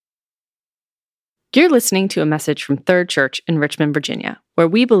You're listening to a message from Third Church in Richmond, Virginia, where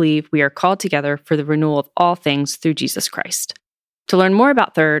we believe we are called together for the renewal of all things through Jesus Christ. To learn more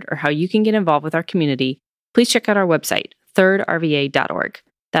about Third or how you can get involved with our community, please check out our website, thirdrva.org.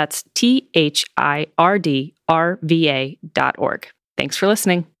 That's THIRDRVA.org. Thanks for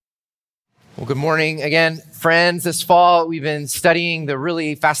listening. Well, good morning again, friends. This fall, we've been studying the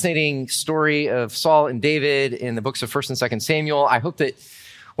really fascinating story of Saul and David in the books of 1st and 2nd Samuel. I hope that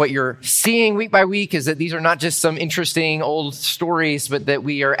what you're seeing week by week is that these are not just some interesting old stories, but that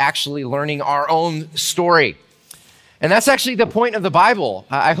we are actually learning our own story. And that's actually the point of the Bible.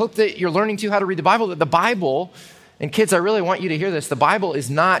 I hope that you're learning too how to read the Bible, that the Bible, and kids, I really want you to hear this, the Bible is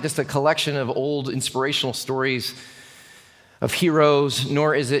not just a collection of old inspirational stories of heroes,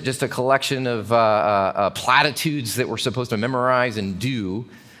 nor is it just a collection of platitudes that we're supposed to memorize and do,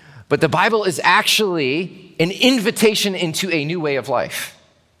 but the Bible is actually an invitation into a new way of life.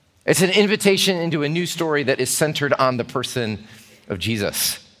 It's an invitation into a new story that is centered on the person of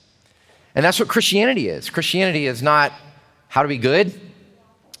Jesus. And that's what Christianity is. Christianity is not how to be good,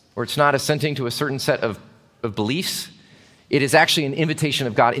 or it's not assenting to a certain set of beliefs. It is actually an invitation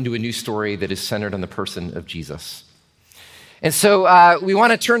of God into a new story that is centered on the person of Jesus. And so we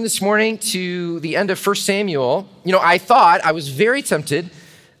want to turn this morning to the end of 1 Samuel. You know, I was very tempted,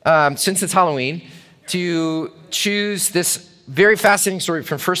 since it's Halloween, to choose this very fascinating story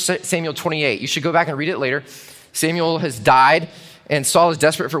from 1 Samuel 28. You should go back and read it later. Samuel has died, and Saul is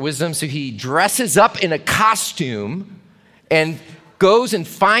desperate for wisdom, so he dresses up in a costume and goes and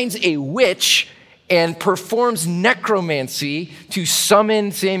finds a witch and performs necromancy to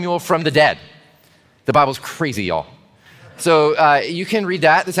summon Samuel from the dead. The Bible's crazy, y'all. So you can read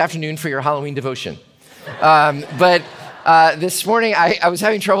that this afternoon for your Halloween devotion. But this morning, I was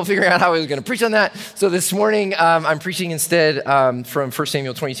having trouble figuring out how I was going to preach on that. So this morning, I'm preaching instead from 1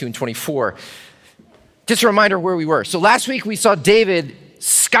 Samuel 22 and 24. Just a reminder where we were. So last week, we saw David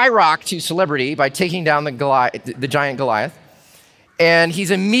skyrocket to celebrity by taking down the giant Goliath. And he's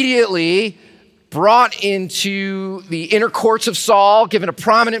immediately brought into the inner courts of Saul, given a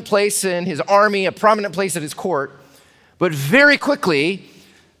prominent place in his army, a prominent place at his court. But very quickly,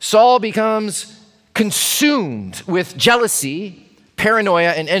 Saul becomes consumed with jealousy,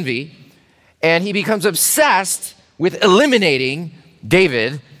 paranoia, and envy, and he becomes obsessed with eliminating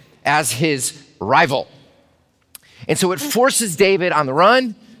David as his rival. And so it forces David on the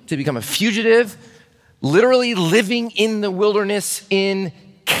run to become a fugitive, literally living in the wilderness in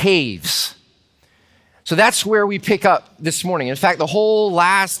caves. So that's where we pick up this morning. In fact, the whole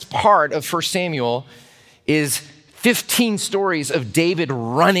last part of 1 Samuel is 15 stories of David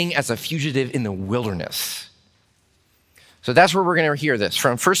running as a fugitive in the wilderness. So that's where we're going to hear this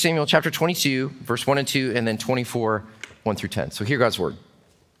from 1 Samuel chapter 22, verse 1 and 2, and then 24, 1 through 10. So hear God's word.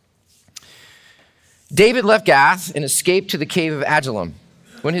 David left Gath and escaped to the cave of Adullam.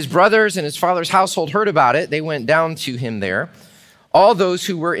 When his brothers and his father's household heard about it, they went down to him there. All those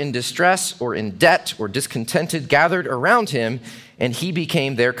who were in distress or in debt or discontented gathered around him, and he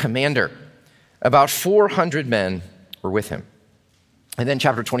became their commander. About 400 men were with him. And then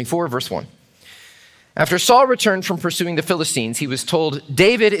chapter 24, verse 1. After Saul returned from pursuing the Philistines, he was told,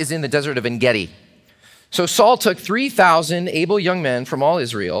 David is in the desert of En-Gedi. So Saul took 3,000 able young men from all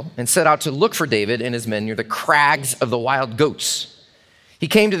Israel and set out to look for David and his men near the crags of the wild goats. He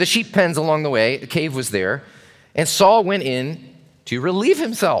came to the sheep pens along the way. A cave was there, and Saul went in to relieve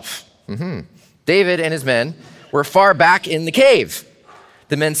himself. David and his men were far back in the cave.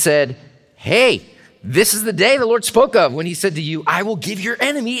 The men said, hey, this is the day the Lord spoke of when he said to you, I will give your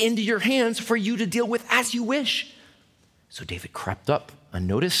enemy into your hands for you to deal with as you wish. So David crept up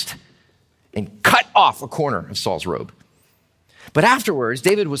unnoticed and cut off a corner of Saul's robe. But afterwards,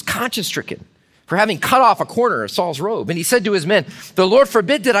 David was conscience-stricken for having cut off a corner of Saul's robe. And he said to his men, the Lord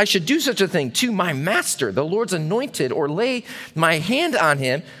forbid that I should do such a thing to my master, the Lord's anointed, or lay my hand on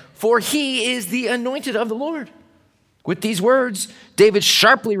him, for he is the anointed of the Lord. With these words, David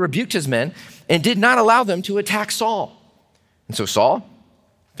sharply rebuked his men and did not allow them to attack Saul. And so Saul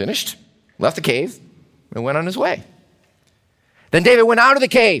finished, left the cave, and went on his way. Then David went out of the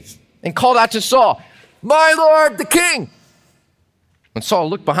cave and called out to Saul, my Lord, the king. When Saul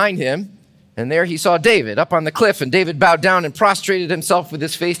looked behind him, and there he saw David up on the cliff, and David bowed down and prostrated himself with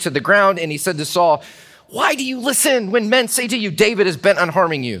his face to the ground, and he said to Saul, why do you listen when men say to you, David is bent on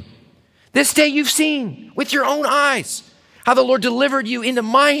harming you? This day you've seen with your own eyes how the Lord delivered you into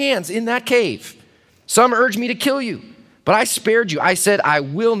my hands in that cave. Some urged me to kill you, but I spared you. I said, I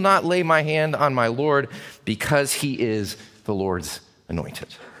will not lay my hand on my Lord because he is the Lord's anointed.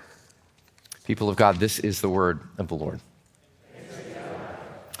 People of God, this is the word of the Lord.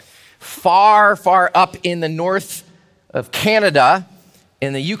 far, far up in the north of Canada,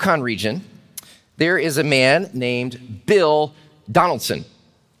 in the Yukon region, there is a man named Bill Donaldson.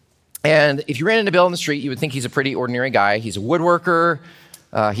 And if you ran into Bill on the street, you would think he's a pretty ordinary guy. He's a woodworker.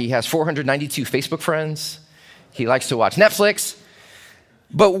 He has 492 Facebook friends. He likes to watch Netflix.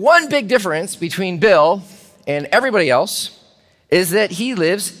 But one big difference between Bill and everybody else is that he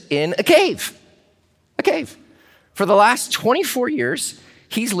lives in a cave. A cave. For the last 24 years,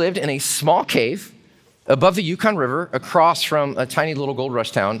 he's lived in a small cave above the Yukon River across from a tiny little gold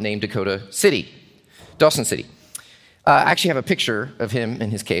rush town named Dawson City. I actually have a picture of him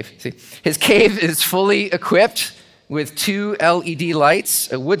in his cave. See? His cave is fully equipped with 2 LED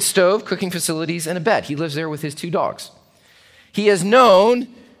lights, a wood stove, cooking facilities, and a bed. He lives there with his 2 dogs. He is known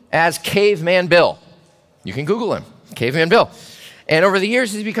as Caveman Bill. You can Google him, Caveman Bill. And over the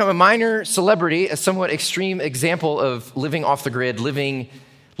years, he's become a minor celebrity, a somewhat extreme example of living off the grid, living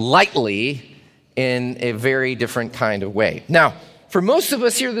lightly in a very different kind of way. Now, for most of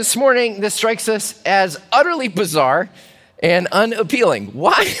us here this morning, this strikes us as utterly bizarre and unappealing.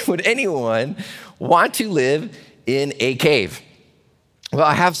 Why would anyone want to live in a cave? Well,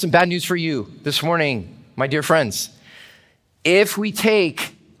 I have some bad news for you this morning, my dear friends. If we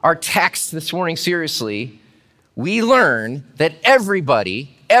take our text this morning seriously, we learn that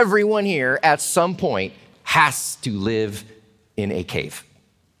everyone here at some point has to live in a cave.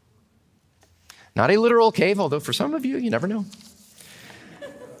 Not a literal cave, although for some of you, you never know.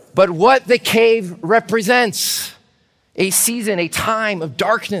 But what the cave represents, a season, a time of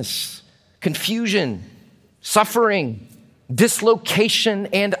darkness, confusion, suffering, dislocation,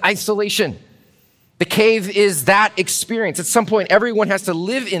 and isolation. The cave is that experience. At some point, everyone has to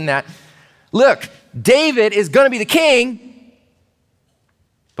live in that. Look, David is going to be the king,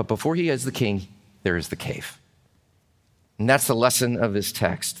 but before he is the king, there is the cave. And that's the lesson of this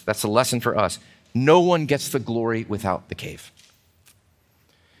text. That's the lesson for us. No one gets the glory without the cave.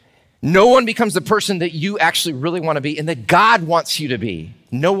 No one becomes the person that you actually really want to be and that God wants you to be.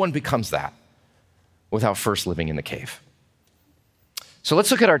 No one becomes that without first living in the cave. So let's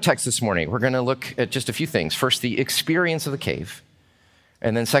look at our text this morning. We're going to look at just a few things. First, the experience of the cave.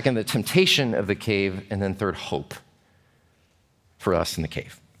 And then second, the temptation of the cave. And then third, hope for us in the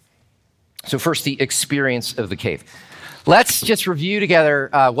cave. So first, the experience of the cave. Let's just review together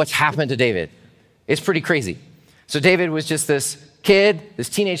what's happened to David. It's pretty crazy. So David was just this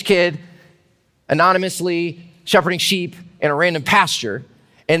teenage kid, anonymously shepherding sheep in a random pasture.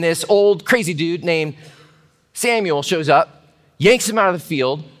 And this old crazy dude named Samuel shows up, yanks him out of the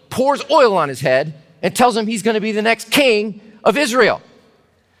field, pours oil on his head, and tells him he's going to be the next king of Israel.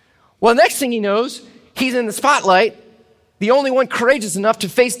 Well, next thing he knows, he's in the spotlight, the only one courageous enough to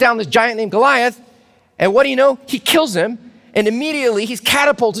face down this giant named Goliath. And what do you know? He kills him, and immediately he's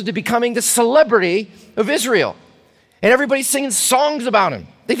catapulted to becoming the celebrity of Israel. And everybody's singing songs about him.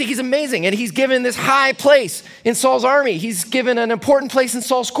 They think he's amazing. And he's given this high place in Saul's army. He's given an important place in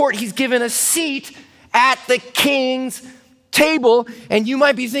Saul's court. He's given a seat at the king's table. And you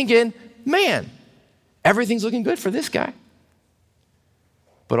might be thinking, man, everything's looking good for this guy.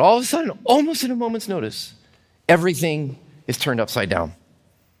 But all of a sudden, almost in a moment's notice, everything is turned upside down.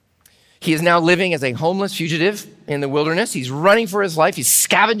 He is now living as a homeless fugitive in the wilderness. He's running for his life. He's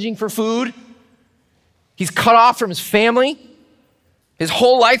scavenging for food. He's cut off from his family. His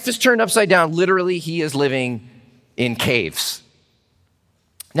whole life is turned upside down. Literally, he is living in caves.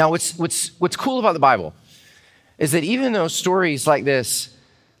 Now, what's cool about the Bible is that even though stories like this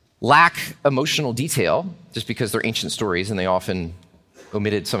lack emotional detail, just because they're ancient stories and they often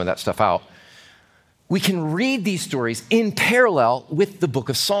omitted some of that stuff out, we can read these stories in parallel with the book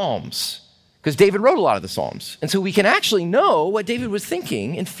of Psalms, because David wrote a lot of the Psalms. And so we can actually know what David was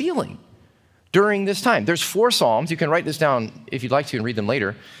thinking and feeling during this time. There's 4 Psalms. You can write this down if you'd like to and read them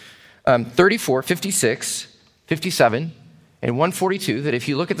later. 34, 56, 57, and 142, that if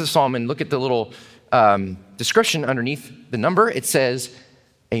you look at the Psalm and look at the little description underneath the number, it says,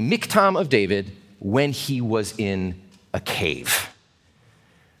 a miktam of David when he was in a cave.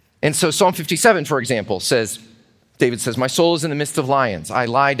 And so Psalm 57, for example, David says, my soul is in the midst of lions. I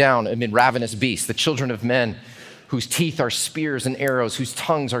lie down amid ravenous beasts, the children of men whose teeth are spears and arrows, whose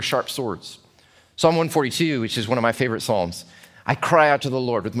tongues are sharp swords. Psalm 142, which is one of my favorite Psalms. I cry out to the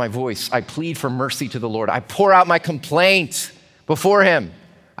Lord with my voice. I plead for mercy to the Lord. I pour out my complaint before him.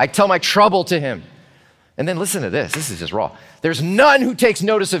 I tell my trouble to him. And then listen to this. This is just raw. There's none who takes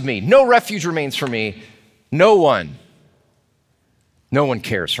notice of me. No refuge remains for me. No one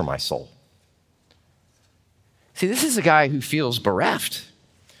cares for my soul. See, this is a guy who feels bereft,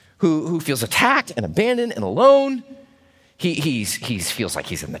 who feels attacked and abandoned and alone. He feels like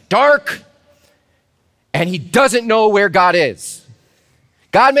he's in the dark, and he doesn't know where God is.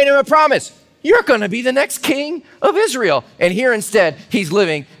 God made him a promise. You're going to be the next king of Israel. And here instead, he's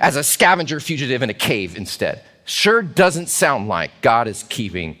living as a scavenger fugitive in a cave instead. Sure doesn't sound like God is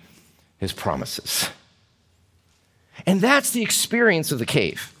keeping his promises. And that's the experience of the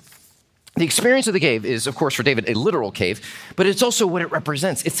cave. The experience of the cave is, of course, for David, a literal cave, but it's also what it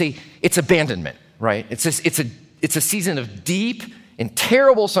represents. It's abandonment, right? It's a season of deep and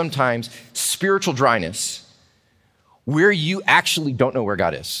terrible sometimes spiritual dryness where you actually don't know where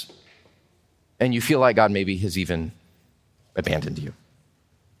God is. And you feel like God maybe has even abandoned you.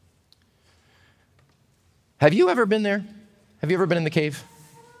 Have you ever been there? Have you ever been in the cave?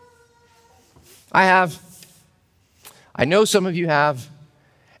 I have. I know some of you have.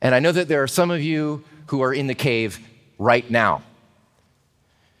 And I know that there are some of you who are in the cave right now.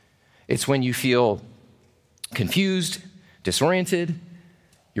 It's when you feel confused, disoriented,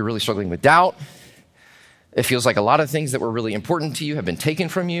 you're really struggling with doubt. It feels like a lot of things that were really important to you have been taken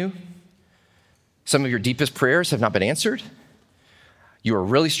from you. Some of your deepest prayers have not been answered. You are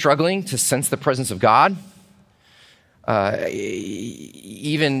really struggling to sense the presence of God.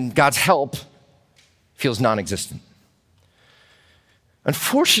 Even God's help feels non-existent.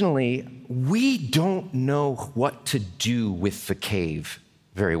 Unfortunately, we don't know what to do with the cave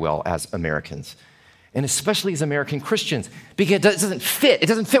very well as Americans, and especially as American Christians, because it doesn't fit. It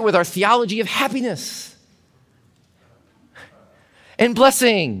doesn't fit with our theology of happiness and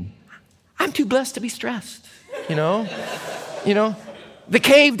blessing. I'm too blessed to be stressed, you know? The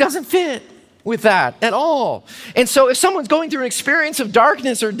cave doesn't fit with that at all. And so if someone's going through an experience of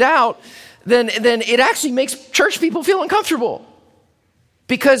darkness or doubt, then it actually makes church people feel uncomfortable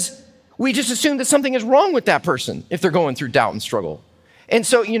because we just assume that something is wrong with that person if they're going through doubt and struggle. And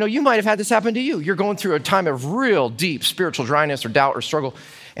so, you might have had this happen to you. You're going through a time of real deep spiritual dryness or doubt or struggle,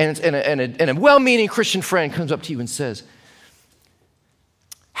 and a well-meaning Christian friend comes up to you and says,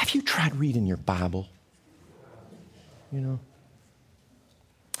 have you tried reading your Bible?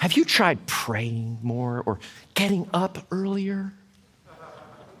 Have you tried praying more or getting up earlier?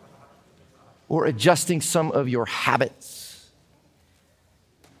 Or adjusting some of your habits?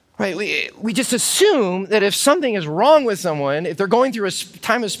 Right? We just assume that if something is wrong with someone, if they're going through a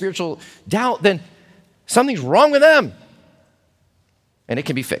time of spiritual doubt, then something's wrong with them. And it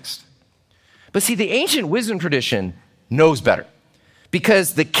can be fixed. But see, the ancient wisdom tradition knows better,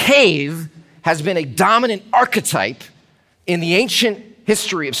 because the cave has been a dominant archetype in the ancient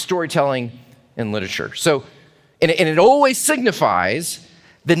history of storytelling and literature. So, and it always signifies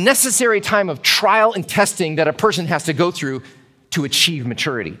the necessary time of trial and testing that a person has to go through to achieve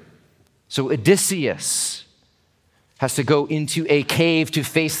maturity. So Odysseus has to go into a cave to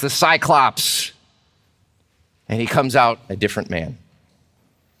face the Cyclops, and he comes out a different man.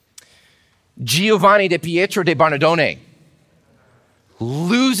 Giovanni de Pietro de Bernardone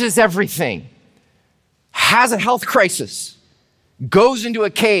loses everything, has a health crisis, goes into a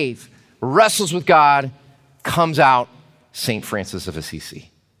cave, wrestles with God, comes out St. Francis of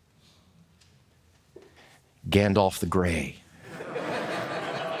Assisi. Gandalf the Grey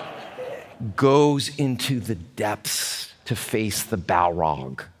goes into the depths to face the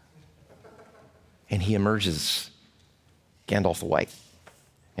Balrog, and he emerges Gandalf the White.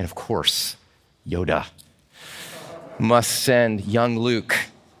 And of course, Yoda must send young Luke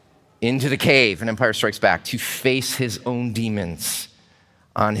into the cave in Empire Strikes Back to face his own demons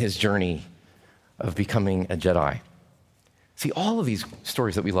on his journey of becoming a Jedi. See, all of these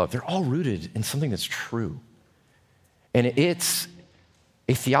stories that we love, they're all rooted in something that's true. And it's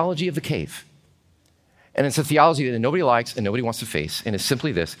a theology of the cave. And it's a theology that nobody likes and nobody wants to face. And it's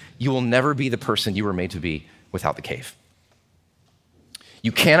simply this: you will never be the person you were made to be without the cave.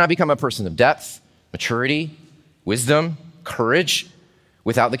 You cannot become a person of depth, maturity, wisdom, courage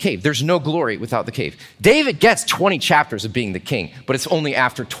without the cave. There's no glory without the cave. David gets 20 chapters of being the king, but it's only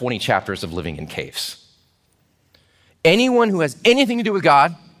after 20 chapters of living in caves. Anyone who has anything to do with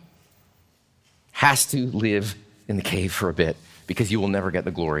God has to live in the cave for a bit, because you will never get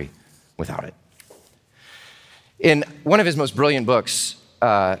the glory without it. In one of his most brilliant books,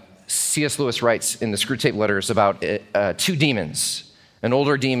 C.S. Lewis writes in the Screwtape Letters about two demons, an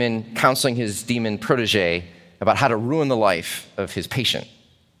older demon counseling his demon protege about how to ruin the life of his patient.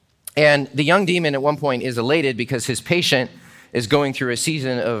 And the young demon at one point is elated because his patient is going through a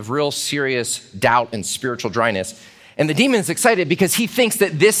season of real serious doubt and spiritual dryness. And the demon's excited because he thinks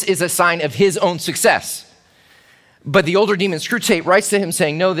that this is a sign of his own success. But the older demon, Screwtape, writes to him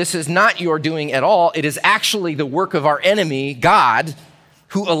saying, no, this is not your doing at all. It is actually the work of our enemy, God,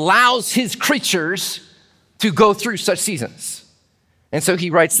 who allows his creatures to go through such seasons. And so he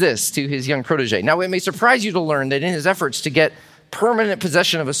writes this to his young protege. Now, it may surprise you to learn that in his efforts to get permanent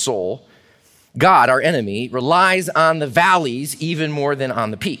possession of a soul, God, our enemy, relies on the valleys even more than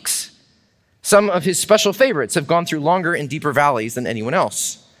on the peaks. Some of his special favorites have gone through longer and deeper valleys than anyone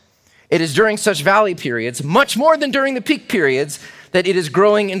else. It is during such valley periods, much more than during the peak periods, that it is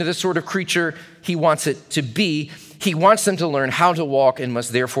growing into the sort of creature he wants it to be. He wants them to learn how to walk and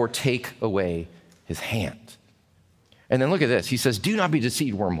must therefore take away his hand. And then look at this. He says, do not be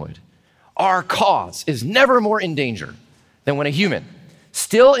deceived, Wormwood. Our cause is never more in danger than when a human,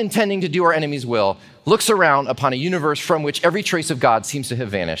 still intending to do our enemy's will, looks around upon a universe from which every trace of God seems to have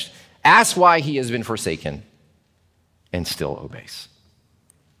vanished, asks why he has been forsaken, and still obeys.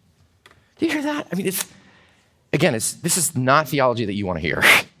 Do you hear that? I mean, this is not theology that you want to hear,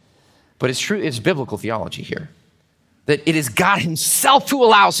 but it's true, it's biblical theology here. That it is God himself who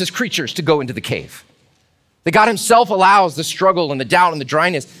allows his creatures to go into the cave. That God himself allows the struggle and the doubt and the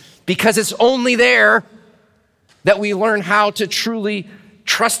dryness because it's only there that we learn how to truly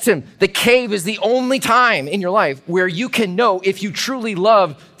trust him. The cave is the only time in your life where you can know if you truly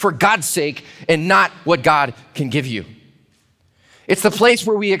love for God's sake and not what God can give you. It's the place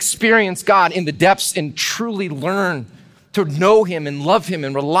where we experience God in the depths and truly learn to know him and love him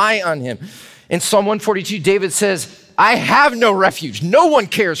and rely on him. In Psalm 142, David says, I have no refuge. No one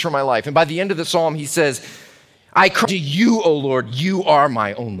cares for my life. And by the end of the psalm, he says, I cry to you, O Lord, you are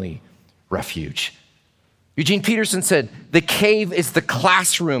my only refuge. Eugene Peterson said, the cave is the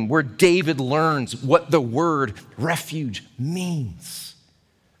classroom where David learns what the word refuge means.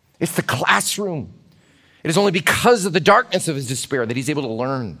 It's the classroom. It is only because of the darkness of his despair that he's able to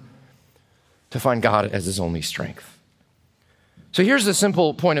learn to find God as his only strength. So here's the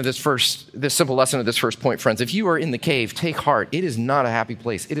simple point of this simple lesson of this first point, friends. If you are in the cave, take heart. It is not a happy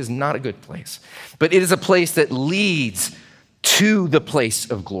place. It is not a good place, but it is a place that leads to the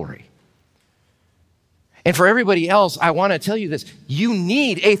place of glory. And for everybody else, I want to tell you this. You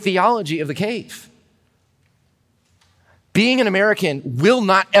need a theology of the cave. Being an American will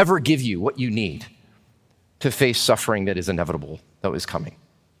not ever give you what you need to face suffering that is inevitable, that is coming.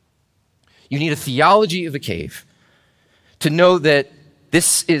 You need a theology of the cave to know that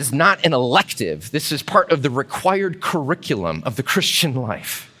this is not an elective. This is part of the required curriculum of the Christian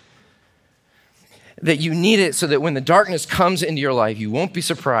life. That you need it so that when the darkness comes into your life, you won't be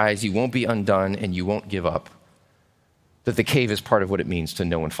surprised, you won't be undone, and you won't give up. That the cave is part of what it means to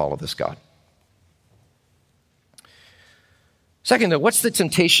know and follow this God. Second, though, what's the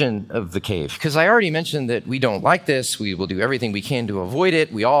temptation of the cave? Because I already mentioned that we don't like this. We will do everything we can to avoid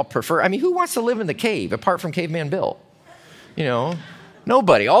it. We all prefer, who wants to live in the cave apart from Caveman Bill?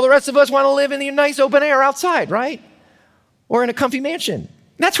 Nobody. All the rest of us want to live in the nice open air outside, right? Or in a comfy mansion.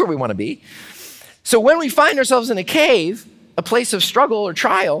 That's where we want to be. So when we find ourselves in a cave, a place of struggle or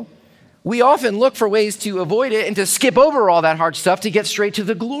trial, we often look for ways to avoid it and to skip over all that hard stuff to get straight to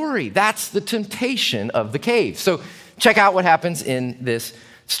the glory. That's the temptation of the cave. So check out what happens in this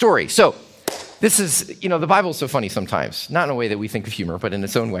story. So this is, the Bible is so funny sometimes, not in a way that we think of humor, but in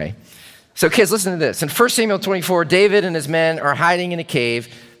its own way. So kids, listen to this. In 1 Samuel 24, David and his men are hiding in a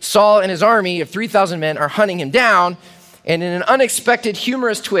cave. Saul and his army of 3,000 men are hunting him down. And in an unexpected,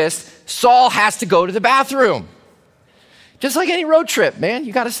 humorous twist, Saul has to go to the bathroom. Just like any road trip, man.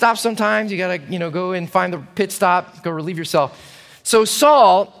 You got to stop sometimes. You got to, go and find the pit stop, go relieve yourself. So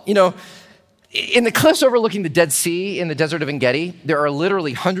Saul, in the cliffs overlooking the Dead Sea in the desert of En-Gedi, there are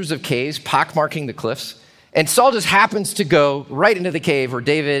literally hundreds of caves pockmarking the cliffs. And Saul just happens to go right into the cave where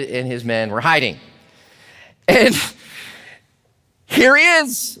David and his men were hiding. And here he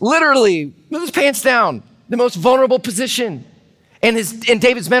is, literally, with his pants down, the most vulnerable position. And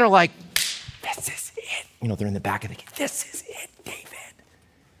David's men are like, this is it. They're in the back of the cave. This is it, David.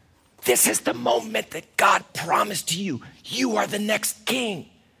 This is the moment that God promised to you. You are the next king.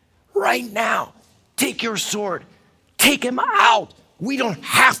 Right now, take your sword, take him out. We don't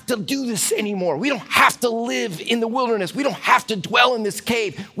have to do this anymore. We don't have to live in the wilderness. We don't have to dwell in this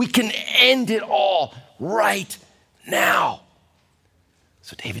cave. We can end it all right now.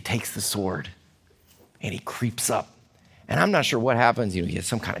 So David takes the sword and he creeps up. And I'm not sure what happens. He has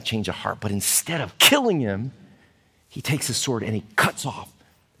some kind of change of heart. But instead of killing him, he takes his sword and he cuts off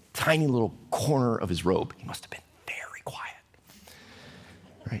a tiny little corner of his robe. He must have been very quiet.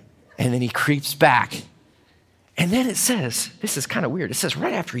 Right? And then he creeps back. And then it says, this is kind of weird. It says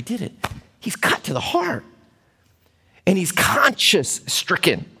right after he did it, he's cut to the heart. And he's conscience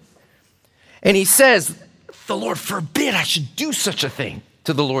stricken. And he says, the Lord forbid I should do such a thing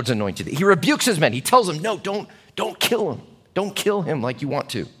to the Lord's anointed. He rebukes his men. He tells them, no, don't kill him. Don't kill him like you want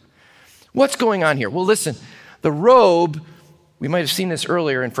to. What's going on here? Well, listen, the robe, we might have seen this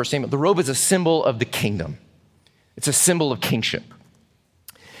earlier in 1 Samuel, the robe is a symbol of the kingdom. It's a symbol of kingship.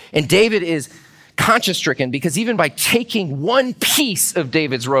 And David is conscience-stricken because even by taking one piece of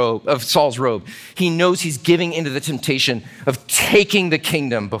David's robe, of Saul's robe, he knows he's giving into the temptation of taking the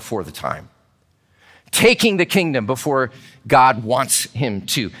kingdom before the time. Taking the kingdom before God wants him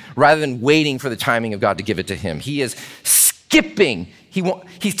to, rather than waiting for the timing of God to give it to him. He is skipping.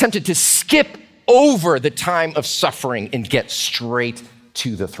 He's tempted to skip over the time of suffering and get straight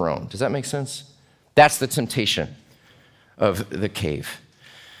to the throne. Does that make sense? That's the temptation of the cave.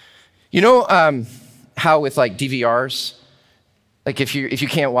 You know how with like DVRs, like if you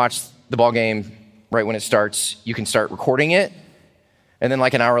can't watch the ball game right when it starts, you can start recording it. And then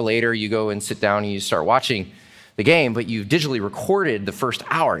like an hour later, you go and sit down and you start watching the game, but you've digitally recorded the first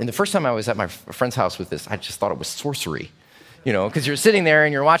hour. And the first time I was at my friend's house with this, I just thought it was sorcery, you know, because you're sitting there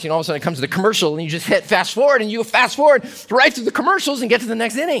and you're watching, all of a sudden it comes to the commercial and you just hit fast forward and you fast forward right through the commercials and get to the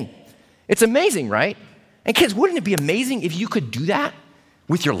next inning. It's amazing, right? And kids, wouldn't it be amazing if you could do that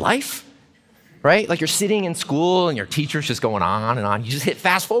with your life, right? Like you're sitting in school and your teacher's just going on and on. You just hit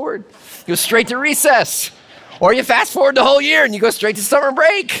fast forward, you go straight to recess. Or you fast forward the whole year and you go straight to summer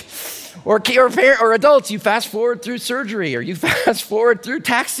break. Or adults, you fast forward through surgery, or you fast forward through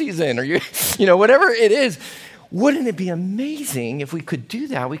tax season, or whatever it is. Wouldn't it be amazing if we could do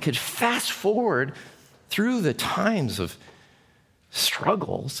that? We could fast forward through the times of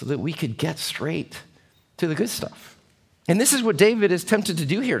struggle so that we could get straight to the good stuff. And this is what David is tempted to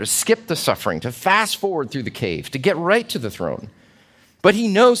do here, to skip the suffering, to fast forward through the cave, to get right to the throne. But he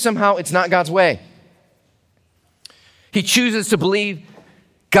knows somehow it's not God's way. He chooses to believe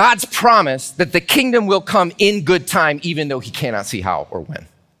God's promise that the kingdom will come in good time, even though he cannot see how or when.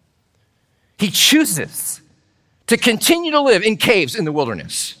 He chooses to continue to live in caves in the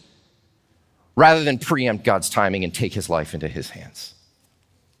wilderness rather than preempt God's timing and take his life into his hands.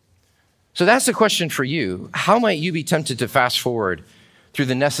 So that's the question for you. How might you be tempted to fast forward through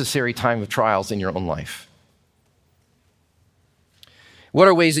the necessary time of trials in your own life? What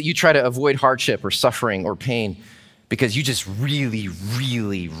are ways that you try to avoid hardship or suffering or pain because you just really,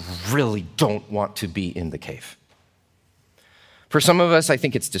 really, really don't want to be in the cave? For some of us, I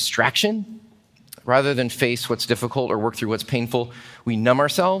think it's distraction. Rather than face what's difficult or work through what's painful, we numb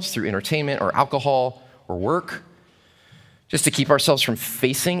ourselves through entertainment or alcohol or work just to keep ourselves from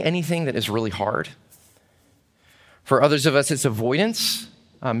facing anything that is really hard. For others of us, it's avoidance.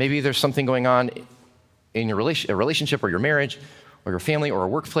 Maybe there's something going on in your relationship or your marriage or your family or a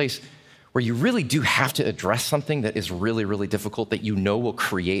workplace where you really do have to address something that is really, really difficult that you know will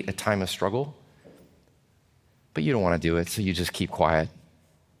create a time of struggle, but you don't want to do it, so you just keep quiet.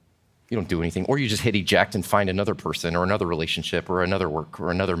 You don't do anything, or you just hit eject and find another person or another relationship or another work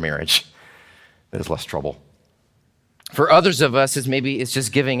or another marriage that is less trouble. For others of us, it's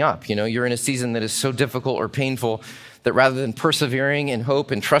just giving up. You know, you're in a season that is so difficult or painful that rather than persevering in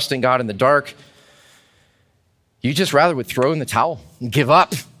hope and trusting God in the dark, you just rather would throw in the towel and give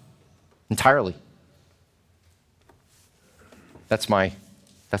up entirely. That's the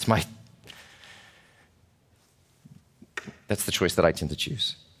choice that I tend to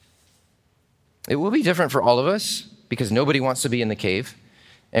choose. It will be different for all of us because nobody wants to be in the cave,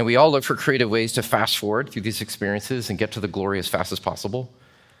 and we all look for creative ways to fast forward through these experiences and get to the glory as fast as possible.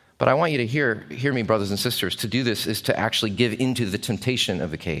 But I want you to hear me, brothers and sisters. To do this is to actually give into the temptation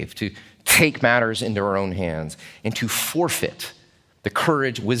of the cave, to take matters into our own hands, and to forfeit the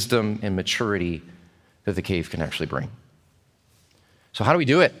courage, wisdom, and maturity that the cave can actually bring. So how do we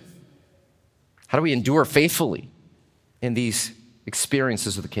do it? How do we endure faithfully in these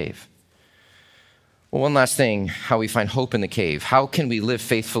experiences of the cave? Well, one last thing, how we find hope in the cave. How can we live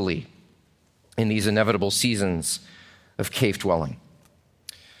faithfully in these inevitable seasons of cave dwelling?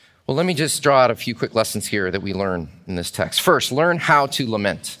 Well, let me just draw out a few quick lessons here that we learn in this text. First, learn how to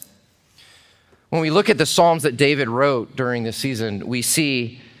lament. When we look at the Psalms that David wrote during this season, we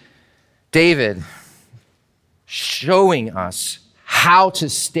see David showing us how to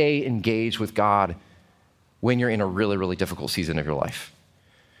stay engaged with God when you're in a really, really difficult season of your life.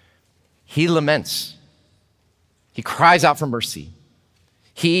 He laments. He cries out for mercy.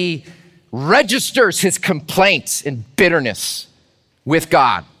 He registers his complaints and bitterness with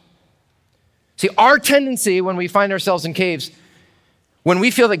God. See, our tendency when we find ourselves in caves, when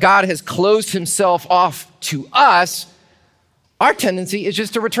we feel that God has closed himself off to us, our tendency is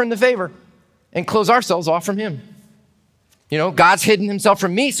just to return the favor and close ourselves off from him. You know, God's hidden himself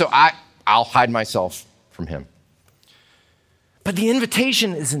from me, so I'll hide myself from him. But the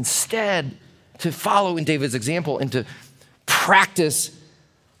invitation is instead to follow in David's example and to practice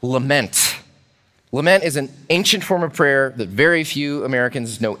lament. Lament is an ancient form of prayer that very few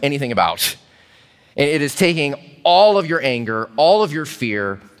Americans know anything about. And it is taking all of your anger, all of your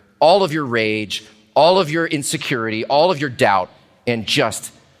fear, all of your rage, all of your insecurity, all of your doubt, and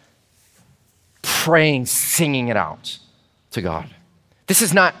just praying, singing it out to God. This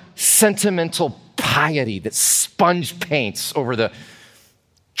is not sentimental piety that sponge paints over the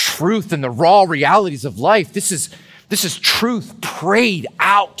truth and the raw realities of life. This is truth prayed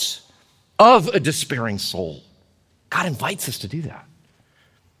out of a despairing soul. God invites us to do that.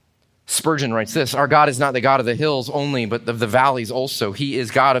 Spurgeon writes this: "Our God is not the God of the hills only, but of the valleys also. He is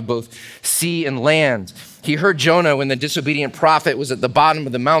God of both sea and land. He heard Jonah when the disobedient prophet was at the bottom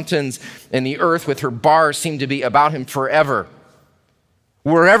of the mountains, and the earth with her bars seemed to be about him forever."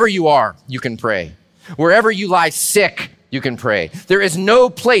 Wherever you are, you can pray. Wherever you lie sick, you can pray. There is no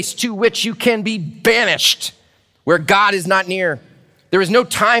place to which you can be banished where God is not near. There is no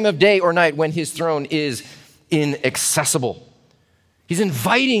time of day or night when his throne is inaccessible. He's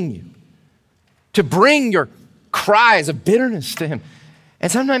inviting you to bring your cries of bitterness to him.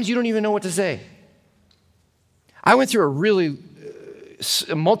 And sometimes you don't even know what to say. I went through a really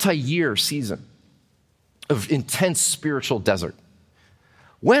multi-year season of intense spiritual desert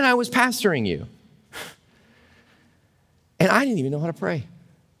when I was pastoring you. And I didn't even know how to pray.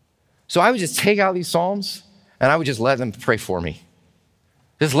 So I would just take out these Psalms and I would just let them pray for me.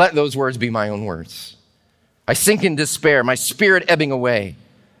 Just let those words be my own words. I sink in despair, my spirit ebbing away.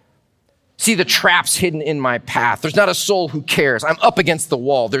 See the traps hidden in my path. There's not a soul who cares. I'm up against the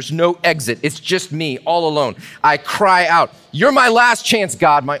wall. There's no exit. It's just me, all alone. I cry out, "You're my last chance,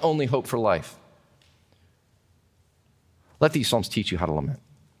 God, my only hope for life." Let these Psalms teach you how to lament.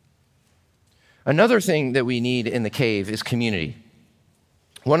 Another thing that we need in the cave is community.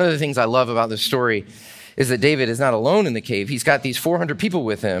 One of the things I love about this story is that David is not alone in the cave. He's got these 400 people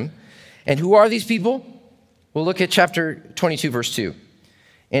with him. And who are these people? Well, look at chapter 22, verse 2.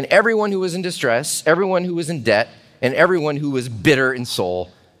 "And everyone who was in distress, everyone who was in debt, and everyone who was bitter in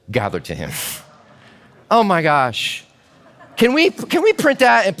soul gathered to him." Oh my gosh. Can we print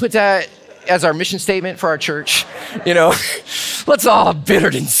that and put that as our mission statement for our church? You know, let's all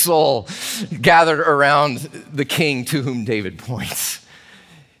bittered in soul gathered around the king to whom David points.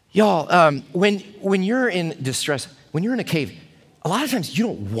 Y'all, when you're in distress, when you're in a cave, a lot of times you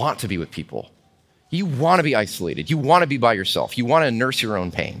don't want to be with people. You want to be isolated. You want to be by yourself. You want to nurse your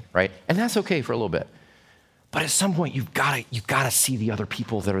own pain, right? And that's okay for a little bit. But at some point, you've got to see the other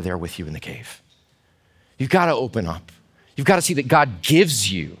people that are there with you in the cave. You've got to open up. You've got to see that God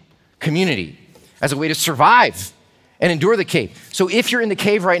gives you community as a way to survive and endure the cave. So if you're in the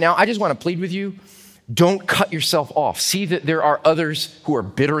cave right now, I just want to plead with you, don't cut yourself off. See that there are others who are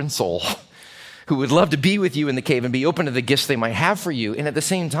bitter in soul, who would love to be with you in the cave and be open to the gifts they might have for you. And at the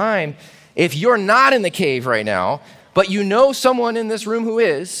same time, if you're not in the cave right now, but you know someone in this room who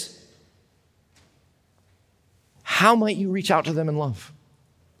is, how might you reach out to them in love?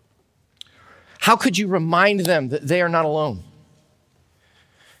 How could you remind them that they are not alone?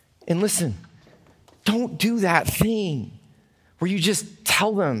 And listen, don't do that thing where you just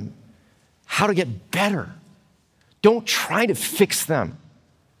tell them how to get better. Don't try to fix them.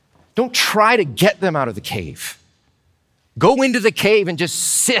 Don't try to get them out of the cave. Go into the cave and just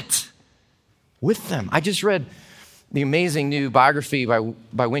sit with them. I just read the amazing new biography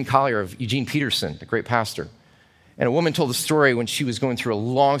by Wayne Collier of Eugene Peterson, the great pastor. And a woman told the story when she was going through a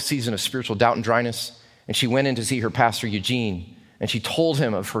long season of spiritual doubt and dryness, and she went in to see her pastor, Eugene, and she told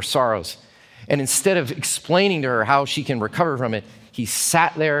him of her sorrows. And instead of explaining to her how she can recover from it, he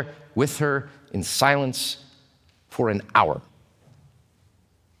sat there with her in silence for an hour.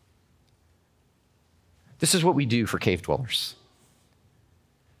 This is what we do for cave dwellers.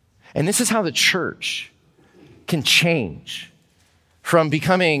 And this is how the church can change from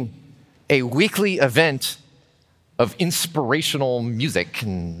becoming a weekly event of inspirational music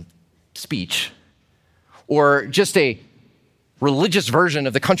and speech, or just a religious version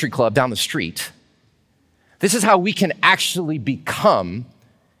of the country club down the street. This is how we can actually become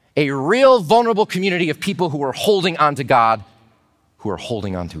a real vulnerable community of people who are holding on to God, who are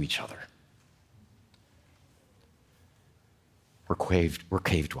holding on to each other. We're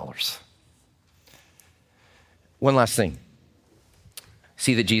cave dwellers. One last thing.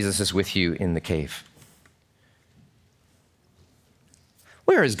 See that Jesus is with you in the cave.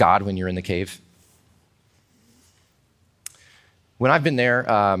 Where is God when you're in the cave? When I've been there,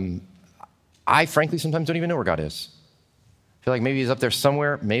 I frankly sometimes don't even know where God is. I feel like maybe he's up there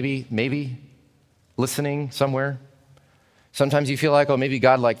somewhere, maybe listening somewhere. Sometimes you feel like, oh, maybe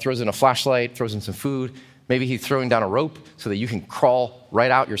God throws in a flashlight, throws in some food. Maybe he's throwing down a rope so that you can crawl right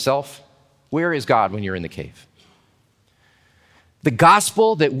out yourself. Where is God when you're in the cave? The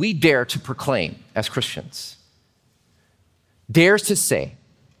gospel that we dare to proclaim as Christians dares to say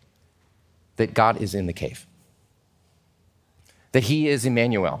that God is in the cave, that he is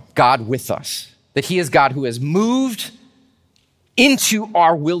Emmanuel, God with us, that he is God who has moved into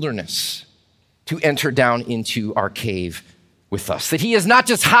our wilderness to enter down into our cave with us, that he is not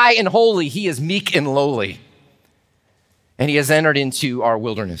just high and holy, he is meek and lowly, and he has entered into our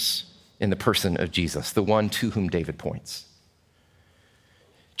wilderness in the person of Jesus, the one to whom David points.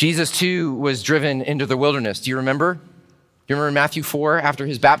 Jesus too was driven into the wilderness. Do you remember? You remember Matthew 4, after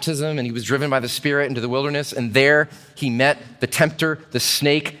his baptism, and he was driven by the Spirit into the wilderness, and there he met the tempter, the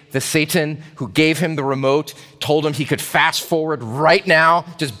snake, the Satan, who gave him the remote, told him he could fast forward right now.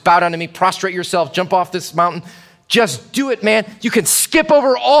 Just bow down to me, prostrate yourself, jump off this mountain. Just do it, man. You can skip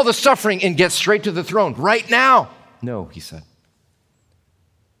over all the suffering and get straight to the throne right now. No, he said.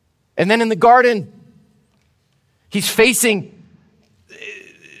 And then in the garden, he's facing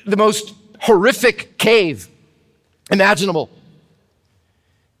the most horrific cave imaginable.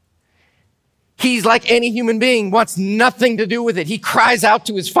 He's like any human being, wants nothing to do with it. He cries out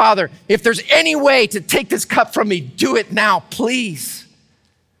to his Father, if there's any way to take this cup from me, do it now, please.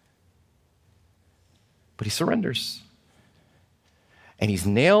 But he surrenders. And he's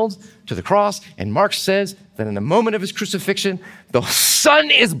nailed to the cross, and Mark says that in the moment of his crucifixion, the sun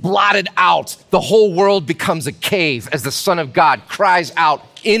is blotted out. The whole world becomes a cave as the Son of God cries out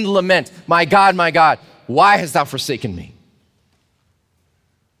in lament, my God, why hast thou forsaken me?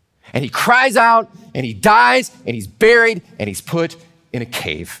 And he cries out, and he dies, and he's buried, and he's put in a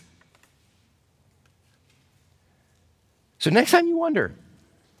cave. So next time you wonder,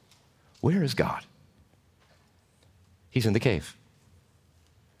 where is God? He's in the cave.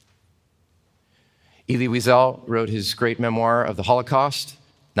 Elie Wiesel wrote his great memoir of the Holocaust,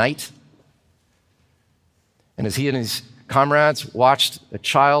 Night. And as he and his comrades watched a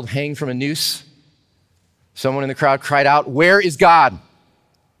child hang from a noose, someone in the crowd cried out, where is God?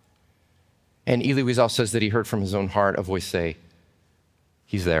 And Elie Wiesel says that he heard from his own heart a voice say,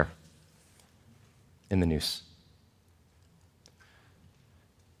 he's there in the noose.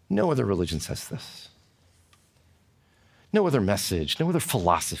 No other religion says this. No other message, no other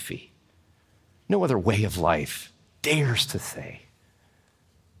philosophy, no other way of life dares to say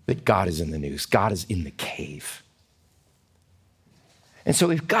that God is in the noose, God is in the cave. And so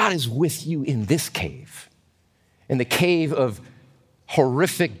if God is with you in this cave, in the cave of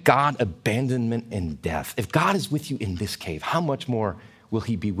horrific God abandonment and death, if God is with you in this cave, how much more will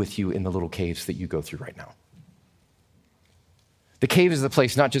he be with you in the little caves that you go through right now? The cave is the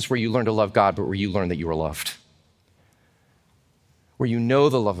place not just where you learn to love God, but where you learn that you are loved. Where you know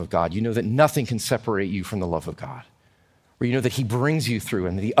the love of God, you know that nothing can separate you from the love of God. Where you know that he brings you through,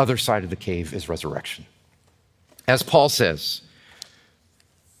 and the other side of the cave is resurrection. As Paul says,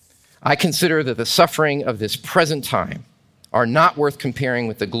 I consider that the suffering of this present time are not worth comparing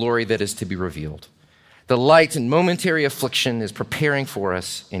with the glory that is to be revealed. The light and momentary affliction is preparing for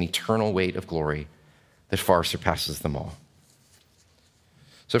us an eternal weight of glory that far surpasses them all.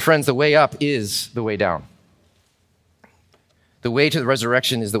 So friends, the way up is the way down. The way to the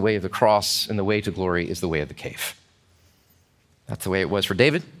resurrection is the way of the cross, and the way to glory is the way of the cave. That's the way it was for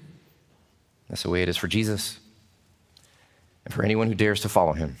David. That's the way it is for Jesus. And for anyone who dares to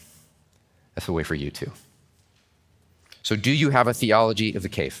follow him, that's the way for you too. So do you have a theology of the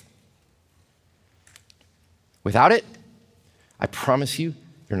cave? Without it, I promise you,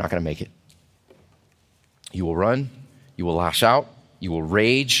 you're not going to make it. You will run, you will lash out, you will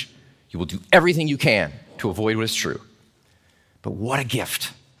rage, you will do everything you can to avoid what is true. But what a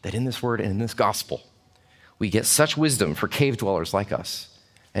gift that in this word and in this gospel, we get such wisdom for cave dwellers like us.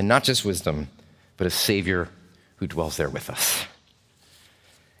 And not just wisdom, but a Savior who dwells there with us.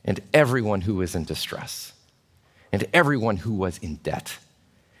 And everyone who is in distress, and everyone who was in debt,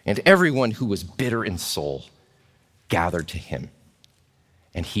 and everyone who was bitter in soul gathered to him,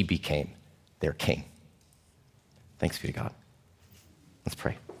 and he became their king. Thanks be to God. Let's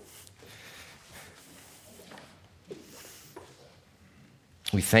pray.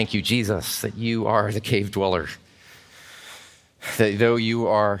 We thank you, Jesus, that you are the cave dweller, that though you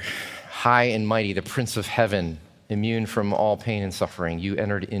are high and mighty, the Prince of Heaven, immune from all pain and suffering, you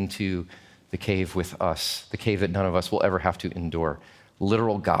entered into the cave with us, the cave that none of us will ever have to endure,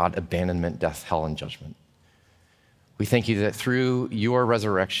 literal God, abandonment, death, hell, and judgment. We thank you that through your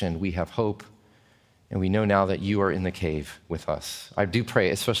resurrection, we have hope, and we know now that you are in the cave with us. I do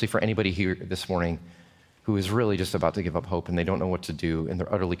pray, especially for anybody here this morning who is really just about to give up hope and they don't know what to do and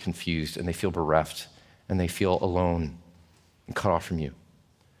they're utterly confused and they feel bereft and they feel alone and cut off from you.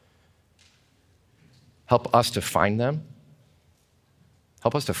 Help us to find them.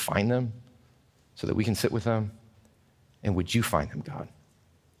 Help us to find them so that we can sit with them. And would you find them, God?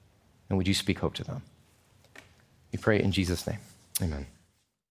 And would you speak hope to them? We pray in Jesus' name. Amen.